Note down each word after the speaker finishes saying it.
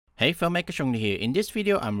Hey filmmaker, Chung Dha here. In this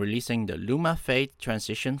video, I'm releasing the Luma Fade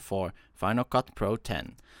Transition for Final Cut Pro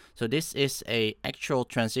 10. So this is a actual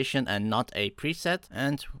transition and not a preset,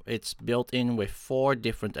 and it's built in with 4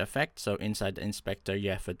 different effects. So inside the inspector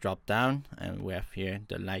you have a drop down, and we have here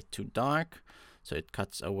the light to dark. So it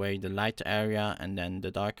cuts away the light area and then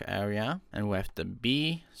the dark area. And we have the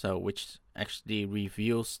B, so which actually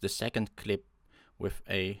reveals the second clip with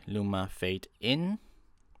a Luma Fade in,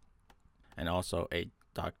 and also a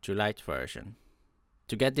dark to light version.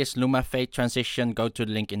 To get this Luma Fade transition, go to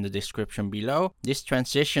the link in the description below. This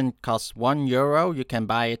transition costs €1. You can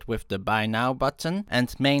buy it with the buy now button,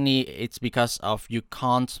 and mainly it's because of you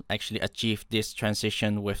can't actually achieve this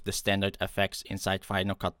transition with the standard effects inside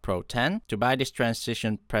Final Cut Pro 10. To buy this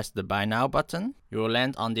transition, press the buy now button. You will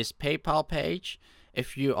land on this PayPal page.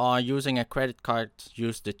 If you are using a credit card,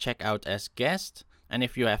 use the checkout as guest, and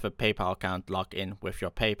if you have a PayPal account, log in with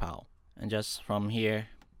your PayPal. And just from here,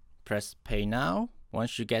 press pay now.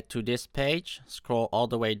 Once you get to this page, scroll all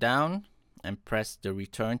the way down and press the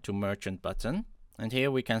return to merchant button. And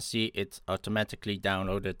here we can see it automatically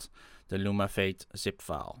downloaded the Luma Fade zip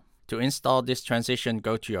file. To install this transition,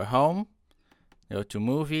 go to your home, go to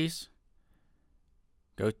movies,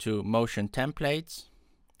 go to motion templates,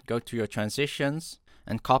 go to your transitions,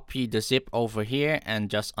 and copy the zip over here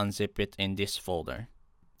and just unzip it in this folder.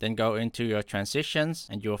 Then go into your transitions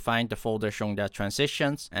and you will find the folder Chung Dha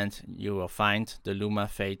transitions, and you will find the Luma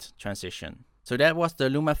Fade transition. So that was the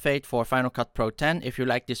Luma Fade for Final Cut Pro 10. If you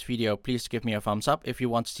like this video, please give me a thumbs up. If you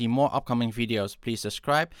want to see more upcoming videos, please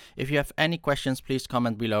subscribe. If you have any questions, please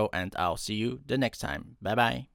comment below, and I'll see you the next time. Bye bye.